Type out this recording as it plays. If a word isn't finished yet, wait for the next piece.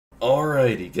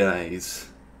Alrighty, guys,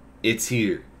 it's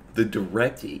here. The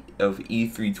Direct of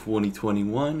E3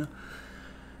 2021.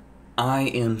 I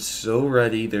am so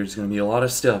ready. There's going to be a lot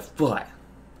of stuff, but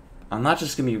I'm not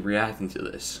just going to be reacting to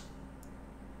this.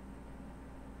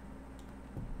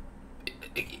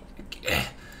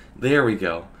 There we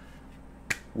go.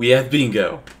 We have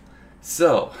bingo.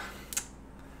 So,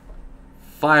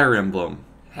 Fire Emblem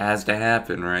has to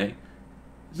happen, right?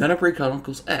 Xenoblade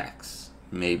Chronicles X,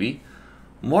 maybe.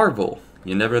 Marvel,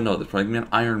 you never know. There's probably gonna be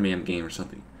an Iron Man game or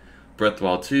something. Breath of the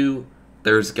Wild 2,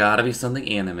 there's gotta be something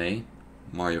anime.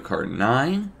 Mario Kart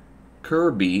 9,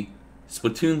 Kirby,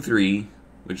 Splatoon 3,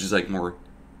 which is like more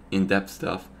in-depth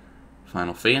stuff.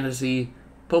 Final Fantasy,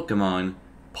 Pokemon,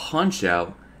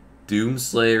 Punch-Out, Doom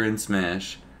Slayer, and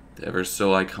Smash. The ever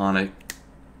so iconic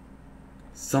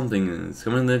something is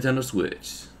coming to Nintendo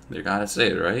Switch. They gotta say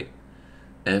it, right?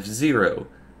 F-Zero.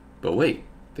 But wait,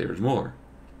 there's more.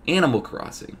 Animal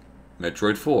Crossing,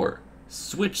 Metroid 4,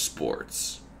 Switch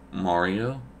Sports,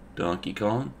 Mario, Donkey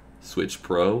Kong, Switch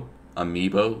Pro,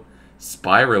 Amiibo,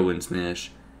 Spyro and Smash,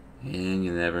 and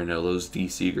you never know, those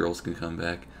DC girls can come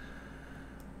back.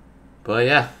 But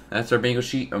yeah, that's our bingo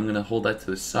sheet. I'm going to hold that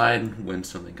to the side when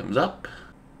something comes up.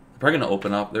 They're probably going to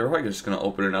open up, they're probably just going to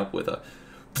open it up with a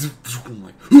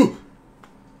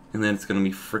and then it's going to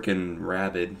be freaking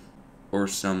Rabid, or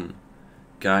some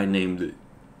guy named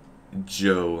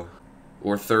Joe,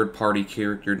 or third-party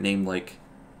character named like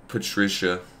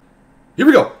Patricia. Here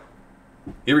we go.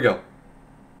 Here we go.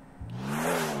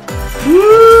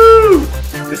 Woo!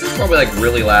 This is probably like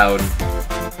really loud.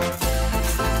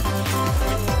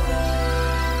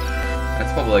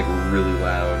 That's probably like really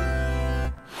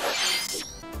loud.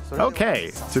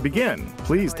 Okay, to begin,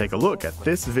 please take a look at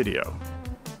this video.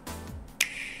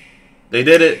 They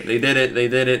did it. They did it. They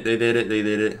did it. They did it. They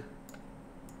did it.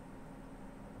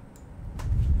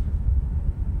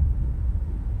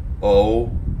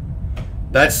 Oh,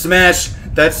 that's Smash!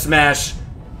 That's Smash!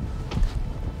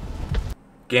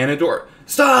 Ganondorf,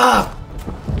 stop!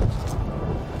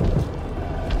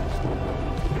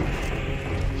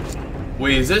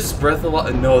 Wait, is this Breath of the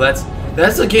Wild? No, that's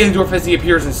the Ganondorf as he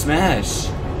appears in Smash.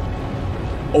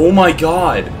 Oh my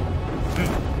god!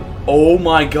 Oh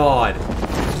my god!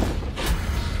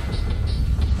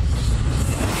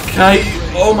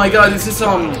 Oh my god! Is this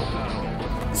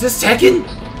Tekken?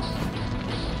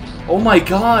 Oh my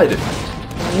god!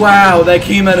 Wow, that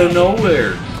came out of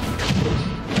nowhere!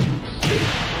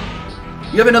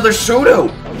 We have another Shoto!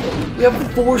 We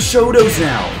have 4 Shotos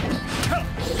now!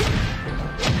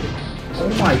 Oh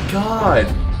my god!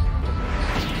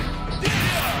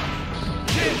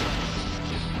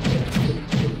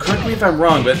 Correct me if I'm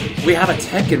wrong, but we have a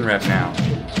Tekken rep now.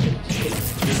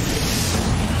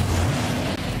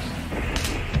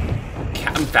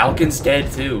 Captain Falcon's dead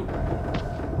too.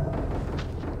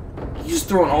 He's just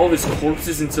throwing all of his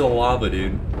corpses into the lava,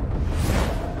 dude.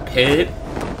 Pit.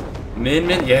 Min.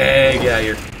 Yeah, get out of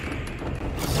here.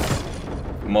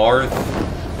 Marth.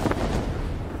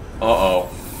 Uh-oh.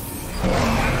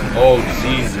 Oh,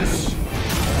 Jesus.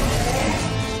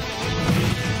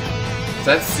 Is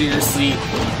that seriously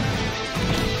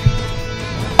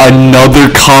another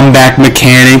comeback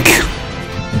mechanic?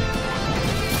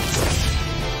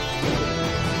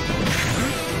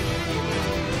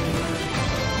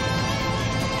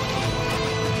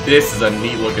 This is a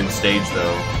neat looking stage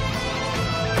though.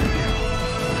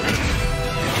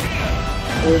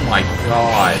 Oh my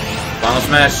god. Final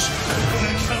Smash.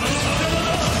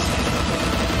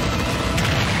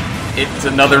 It's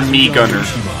another Mii Gunner.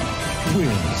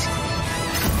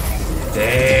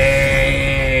 Dang.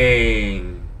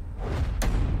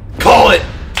 Call it!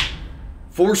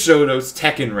 4 Shotos,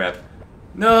 Tekken rep.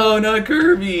 No, not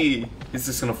Kirby. He's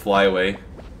just gonna fly away.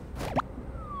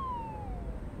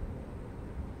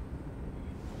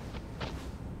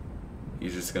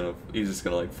 He's just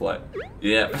gonna like fly.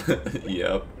 Yep.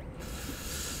 Yep.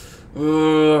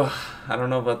 Ooh, I don't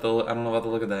know about the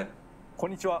look of that.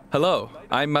 Hello,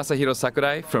 I'm Masahiro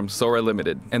Sakurai from Sora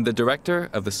Limited and the director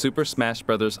of the Super Smash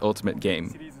Bros. Ultimate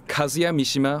game. Kazuya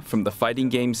Mishima from the fighting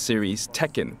game series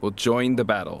Tekken will join the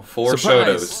battle. 4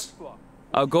 Shotos.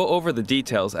 I'll go over the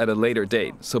details at a later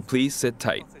date, so please sit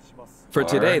tight. For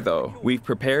today, though, we've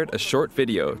prepared a short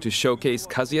video to showcase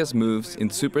Kazuya's moves in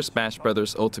Super Smash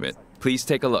Bros. Ultimate. Please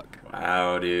take a look.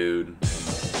 Wow, dude.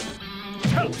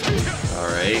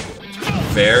 Alright.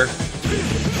 Fair.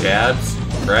 Jabs.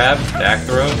 Grab. Back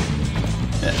throw.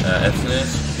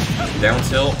 F-smash. Down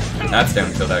tilt. That's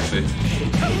down tilt, actually.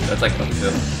 That's like up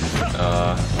tilt.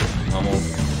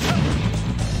 Almost.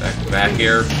 Back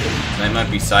air. That might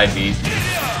be side B.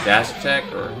 Dash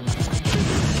attack or...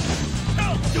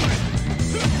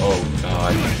 Oh,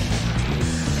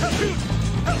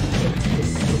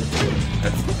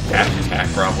 That's dash attack,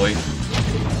 probably.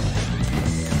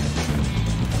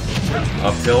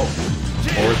 Up tilt.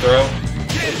 Forward throw.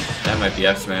 That might be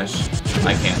F smash.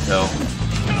 I can't tell.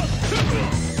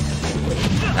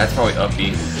 That's probably up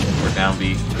B or down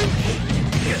B.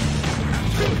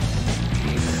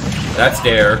 That's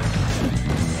dare.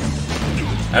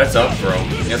 That's up throw.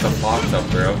 He has a fox up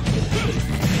throw.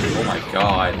 Oh my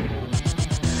god.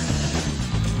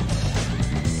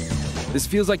 This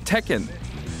feels like Tekken.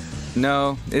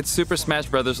 No, it's Super Smash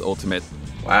Bros. Ultimate.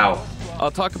 Wow.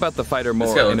 I'll talk about the fighter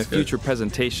more in a future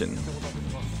presentation.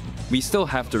 We still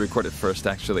have to record it first,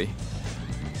 actually.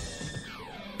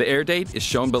 The air date is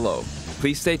shown below.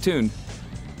 Please stay tuned.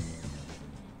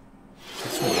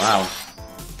 Wow.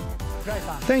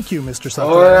 Thank you, Mr.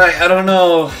 Sakurai. Alright, I don't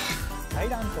know.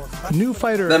 A new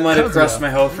fighter That might have Kazuya, crushed my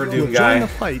hope for will Doom join Guy. the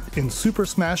fight in Super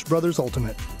Smash Bros.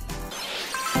 Ultimate.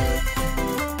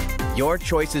 Your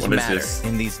choices What is matter this?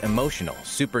 in these emotional,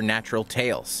 supernatural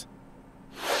tales.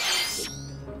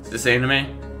 Is this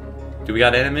anime? Do we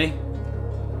got anime?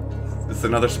 Is this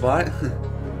another spot?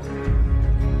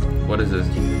 What is this?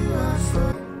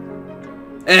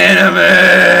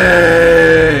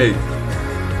 Anime!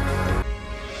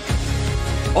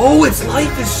 Oh, it's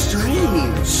Life is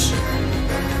Strange!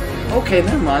 Okay,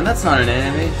 never mind, that's not an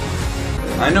anime.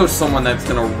 I know someone that's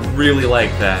gonna really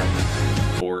like that.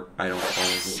 Or, I don't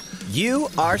know. You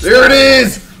are There it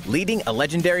is! leading a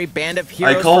legendary band of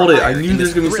heroes. I called for it. I hire knew in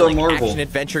there's this gonna be some thrilling Marvel.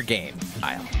 action-adventure game.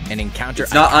 And encounter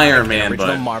It's not iconic Iron and Man, original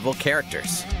but- Marvel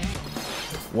characters.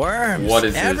 Worms What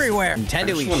is this? everywhere. I Nintendo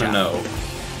just wanna eShop. know.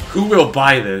 Who will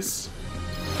buy this?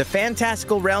 The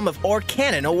fantastical realm of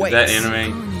Orcanon Is awaits. that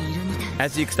anime?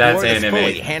 As you explore That's this anime.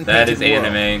 fully hand-painted That is world,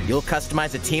 anime. you'll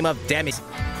customize a team of demis.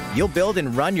 You'll build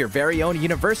and run your very own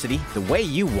university the way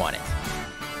you want it.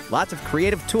 Lots of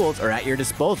creative tools are at your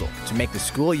disposal to make the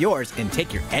school yours and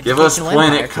take your Give us educational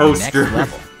Planet empire to the next Coaster.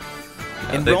 level.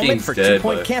 That Enrollment game's for dead, 2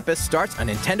 Point but- Campus starts on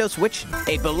Nintendo Switch.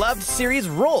 A beloved series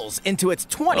rolls into its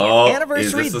 20th Oh,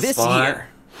 anniversary is this a this spot? year.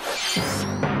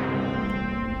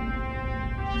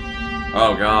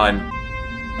 Oh god.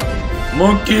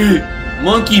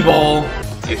 Monkey Ball!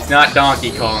 It's not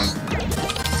Donkey Kong.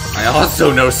 I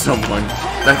also know someone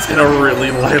that's gonna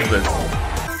really like this.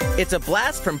 It's a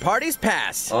blast from parties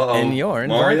past, Uh-oh. and you're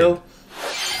invited. Mario?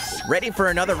 Ready for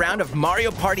another round of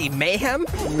Mario Party mayhem?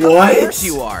 What? Of course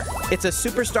you are. It's a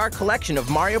superstar collection of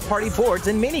Mario Party boards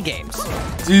and minigames.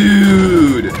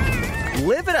 Dude!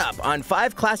 Live it up on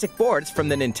 5 classic boards from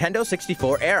the Nintendo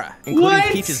 64 era, including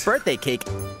What? Peach's Birthday Cake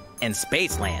and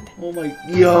Spaceland. Oh my...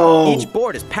 Yo! Each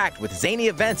board is packed with zany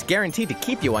events guaranteed to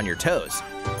keep you on your toes.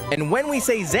 And when we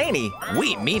say zany,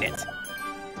 we mean it.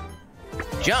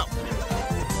 Jump.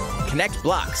 Connect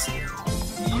blocks.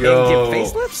 Yo! And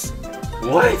give facelifts.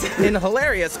 What? And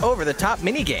hilarious over-the-top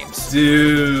minigames.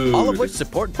 Dude! All of which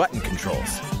support button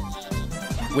controls.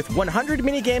 With 100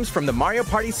 minigames from the Mario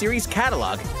Party series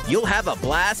catalog, you'll have a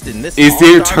blast in this Is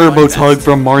there all-star Turbo fun Tug fest.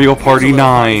 from Mario Here's a Party little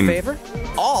party 9? favor.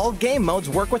 All game modes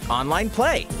work with online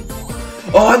play.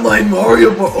 Online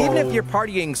Mario Ball! Even if you're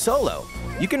partying solo,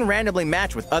 you can randomly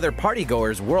match with other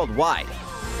partygoers worldwide.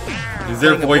 Is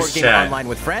there Playing a board voice game chat? online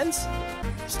with friends?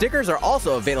 Stickers are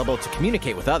also available to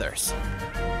communicate with others.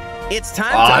 It's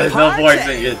time to There's no party voice in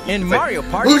it. in It's like, Mario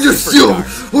Party "Who just stole-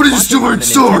 Superstars, who just stole my launching on the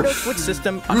sword? Nintendo Switch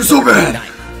system You're so October bad."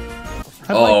 29th.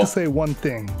 I'd like Uh-oh. to say one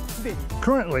thing.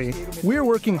 Currently, we're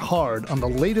working hard on the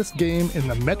latest game in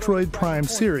the Metroid Prime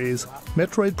series,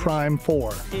 Metroid Prime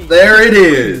 4, There it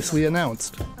is! previously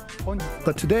announced.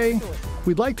 But today,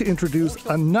 we'd like to introduce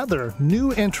another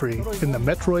new entry in the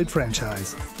Metroid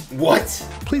franchise. What?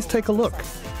 Please take a look.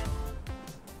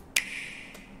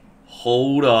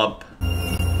 Hold up.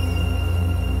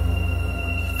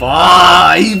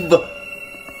 5?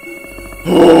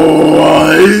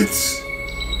 What?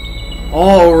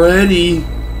 Already?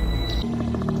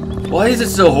 Why is it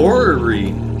so horror-y?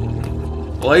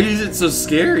 Why is it so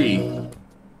scary?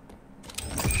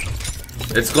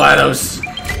 It's GLaDOS.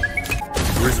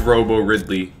 Where's Robo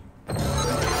Ridley?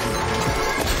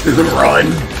 Run!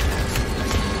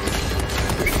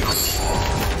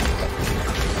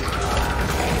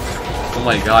 Oh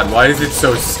my god, why is it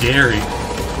so scary?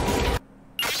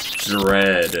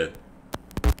 Dread.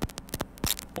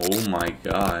 Oh my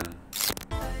god.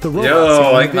 The robots Yo, in I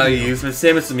the like how you video. use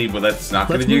Samus to me, but that's not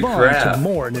Let's gonna do move on crap. to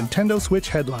more Nintendo Switch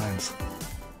headlines.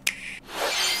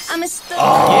 Get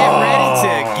ready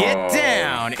to get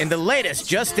down in the latest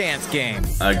Just Dance game.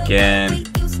 Again.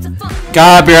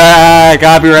 Copyright!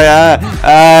 Copyright!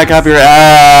 Copyright!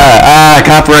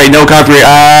 Copyright! No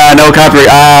copyright! No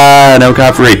copyright! No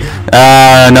copyright!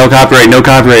 No copyright! No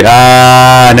copyright!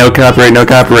 No copyright! No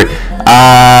copyright!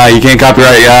 You can't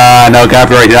copyright. No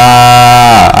copyright.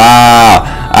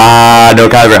 No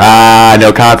copyright.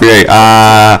 No copyright.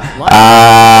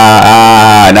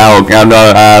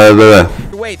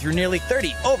 Your way through nearly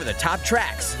 30 over-the-top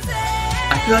tracks.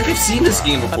 I feel like I've seen this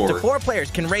game Up to before. 4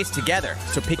 players can race together,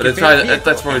 so pick But your it's favorite probably, vehicle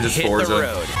that's probably and just hit the Forza.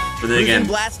 road. But then again, Cruising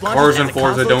Blast launches cars as and a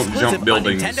Forza console don't exclusive jump on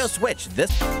buildings. Nintendo Switch.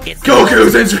 It's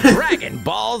Goku's the entrance. Dragon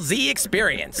Ball Z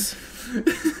experience.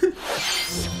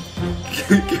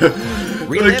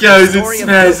 Look guys, it's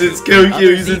Smash, it's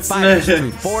Goku's, it's Smash.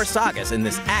 Through 4 sagas in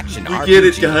this action RPG. We get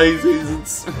it, guys.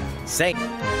 It's Say, you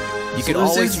So can this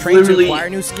always is train to literally acquire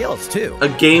new skills too. a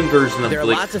game version of There are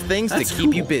like, lots of things to that's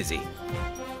keep you cool. busy.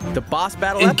 The boss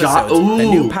battle And episodes, The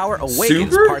New Power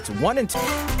Awakens, Super? parts 1 and 2.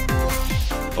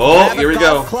 Oh, Grab a here we go.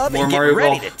 golf club More and Mario get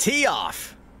ready Golf. to tee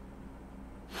off.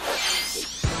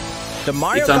 The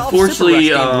Mario It's Golf unfortunately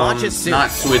Super Rush game launches soon.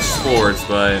 not Switch Sports,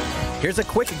 but Here's a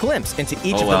quick glimpse into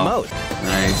each oh of well. the modes.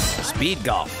 Nice. Speed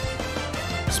golf.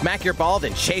 Smack your ball,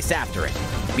 then chase after it.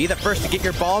 Be the first to get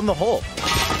your ball in the hole.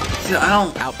 See, I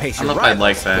don't Outpace I your don't know if I'd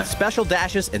like rivals that. with special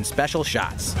dashes and special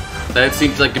shots. That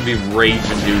seems like it'd be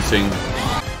rage-inducing.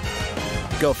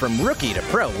 Go from rookie to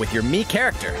pro with your Mii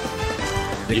character.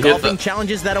 The You hit golfing the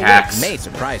challenges that await hacks. may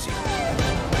surprise you.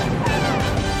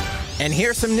 And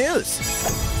here's some news.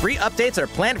 Free updates are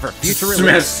planned for future Smash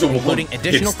release, someone, including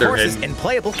additional hits their courses head. and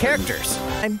playable characters.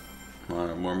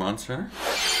 More Monster Hunter?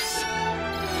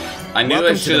 I knew I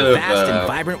Welcome to should the vast and have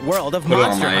vibrant world of put it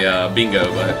on Monster Hunter. my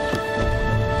bingo, but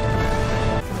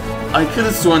I could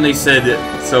have sworn they said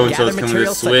so and so is Gather coming to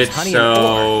materials such as Switch, honey so and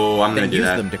ore, I'm gonna then do use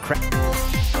that. them to craft.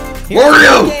 Wario!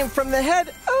 Here's a game from the head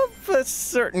of a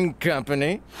certain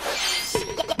company.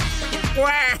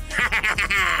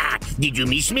 Did you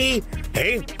miss me?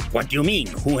 Hey, what do you mean?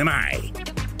 Who am I?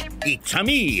 It's a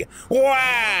me, Wario.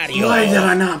 Why did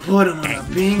I not put him on a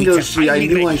bingo It's a sheet? I finally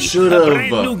knew I ready. should A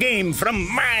brand new have. game from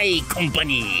my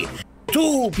company.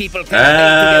 2 people can play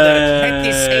together at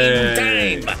the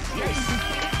same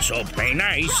time. So play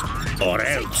nice, or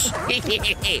else.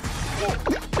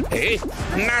 Hey,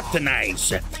 not nice.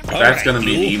 That's gonna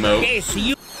be an emote. Yes,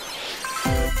 you.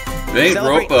 Hey,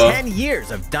 Celebrate Ropa. 10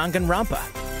 years of Danganronpa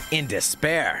in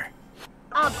despair.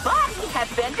 A body has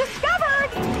been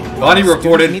discovered! Body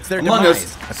reported Meets their Among demise.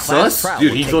 Us. A class Sus? trial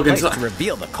Dude, will he's take looking place sus. to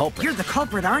reveal the culprit. You're the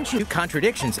culprit, aren't you? Two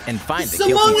contradictions and find It's the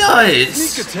guilty. Among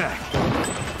Us!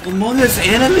 Among Us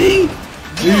enemy?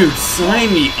 Dude,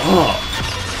 sign me up.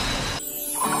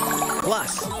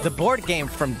 Plus, the board game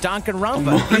from Danganronpa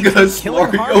Among features Us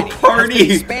Killer Mario Harmony has Party.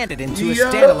 been expanded into a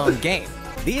Yeah. standalone game.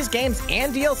 These games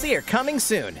and DLC are coming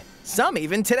soon. Some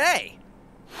even today.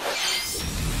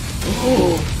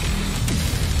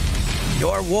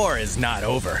 Your war is not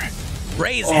over.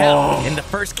 Raise hell in the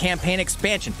first campaign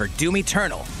expansion for Doom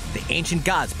Eternal, The Ancient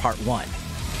Gods Part 1.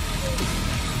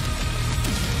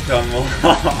 Come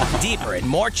on. Deeper and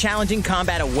more challenging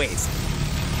combat awaits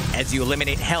as you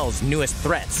eliminate Hell's newest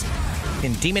threats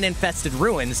in demon-infested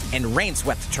ruins and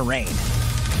rain-swept terrain.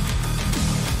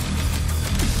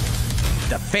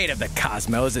 The fate of the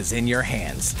cosmos is in your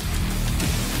hands.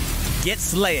 Get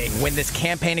slaying when this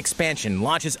campaign expansion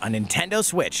launches on Nintendo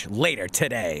Switch later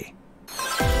today.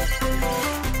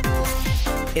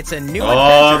 It's a new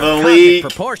adventure the of leak. cosmic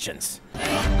proportions.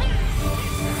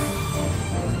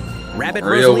 Rabbit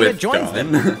Mario Rosalia with joins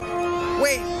gun. them.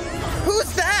 Wait,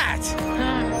 who's that?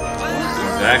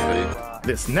 Exactly.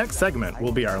 This next segment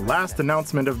will be our last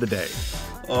announcement of the day.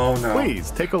 Oh no. Please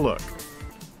take a look.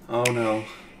 Oh no.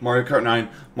 Mario Kart 9.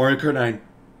 Mario Kart 9.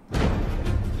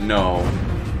 No.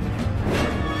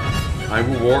 I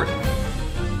reward.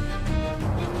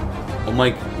 Oh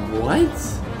my. What?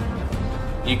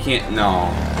 You can't. No.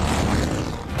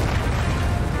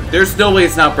 There's no way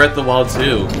it's not Breath of the Wild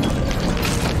 2.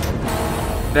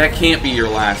 That can't be your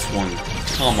last one.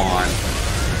 Come on.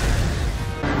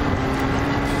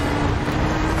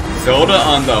 Zelda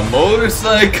on the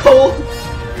motorcycle?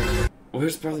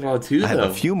 Where's Breath of the Wild 2 I have though?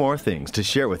 a few more things to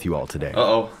share with you all today.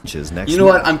 Uh-oh. Which is next You know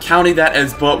what? month. I'm counting that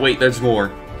as, but wait, there's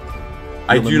more.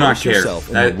 I You'll do not immerse care. yourself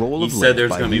in That, the role he of said Link there's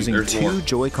by gonna be using there's more. two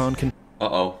Joy-Con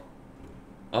Uh-oh.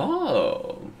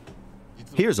 Oh.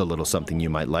 Here's a little something you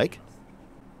might like.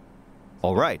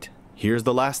 All right, here's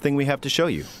the last thing we have to show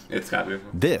you. It's gotta be.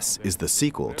 This is the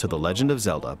sequel to The Legend of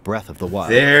Zelda: Breath of the Wild.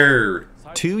 There.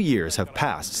 2 years have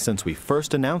passed since we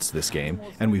first announced this game,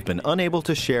 and we've been unable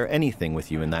to share anything with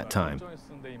you in that time.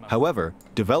 However,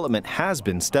 development has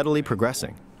been steadily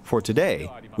progressing. For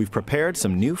today, we've prepared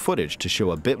some new footage to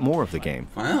show a bit more of the game.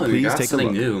 Finally, we Please got take a something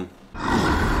look. new.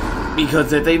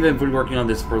 Because if they've been working on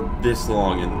this for this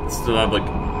long and still have like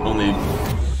only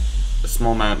a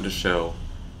small amount to show,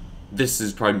 this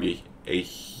is probably a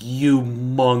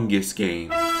humongous game.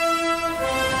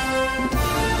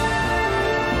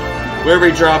 Where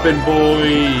we dropping,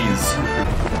 boys?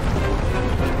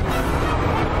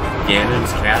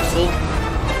 Ganon's Castle?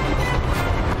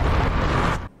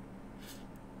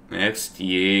 Next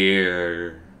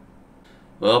year.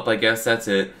 Well, I guess that's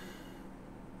it.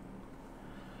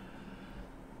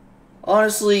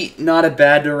 Honestly, not a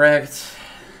bad direct.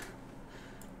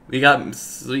 We got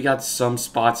some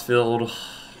spots filled.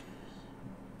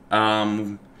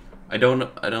 I don't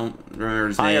remember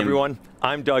his name. Hi everyone,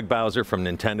 I'm Doug Bowser from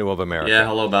Nintendo of America. Yeah,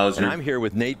 hello Bowser. And I'm here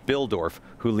with Nate Bildorf,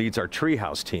 who leads our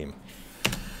Treehouse team.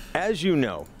 As you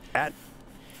know,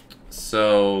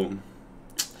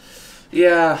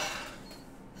 yeah,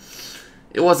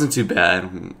 it wasn't too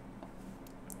bad.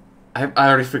 I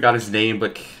already forgot his name,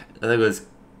 but I think it was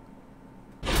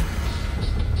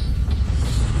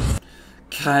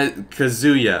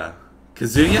Kazuya.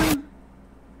 Kazuya?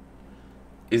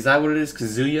 Is that what it is?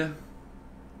 Kazuya?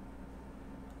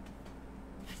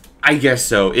 I guess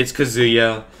so. It's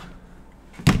Kazuya.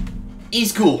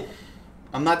 He's cool.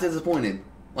 I'm not disappointed.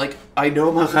 Like, I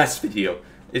know my last video,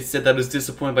 it said that I was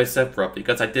disappointed by Sephiroth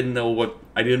because I didn't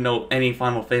know any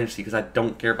Final Fantasy because I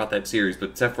don't care about that series,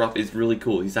 but Sephiroth is really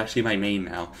cool. He's actually my main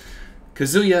now.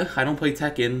 Kazuya, I don't play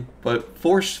Tekken, but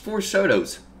four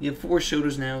Shotos. You have 4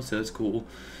 Shotos now, so that's cool.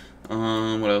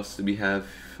 What else did we have?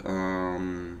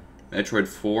 Metroid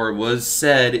 4 was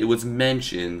said, it was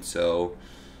mentioned, so...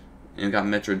 And it got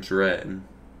Metroid Dread.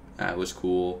 That was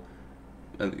cool.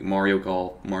 Mario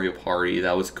Golf, Mario Party,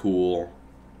 that was cool.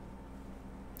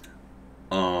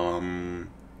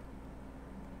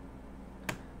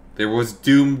 There was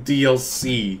Doom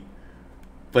DLC,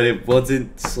 but it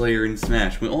wasn't Slayer and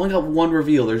Smash. We only got one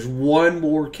reveal. There's one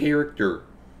more character.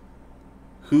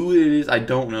 Who it is, I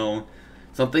don't know.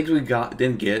 Some things we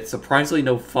didn't get. Surprisingly,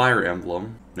 no Fire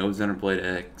Emblem, no Xenoblade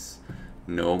X,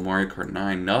 no Mario Kart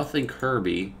 9, nothing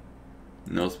Kirby,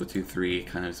 no Splatoon 3.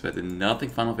 Kind of expected nothing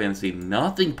Final Fantasy,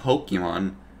 nothing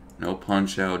Pokemon, no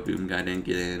Punch Out. Doom Guy didn't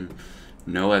get in.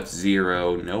 No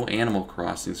F-Zero, no Animal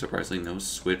Crossing, surprisingly, no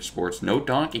Switch Sports, no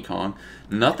Donkey Kong,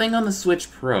 nothing on the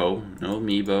Switch Pro, no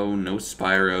Amiibo, no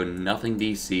Spyro, nothing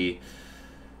DC.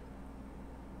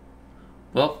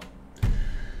 Well,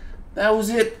 that was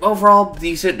it. Overall,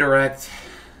 decent direct.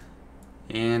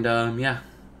 And, yeah,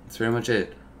 that's pretty much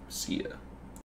it. See ya.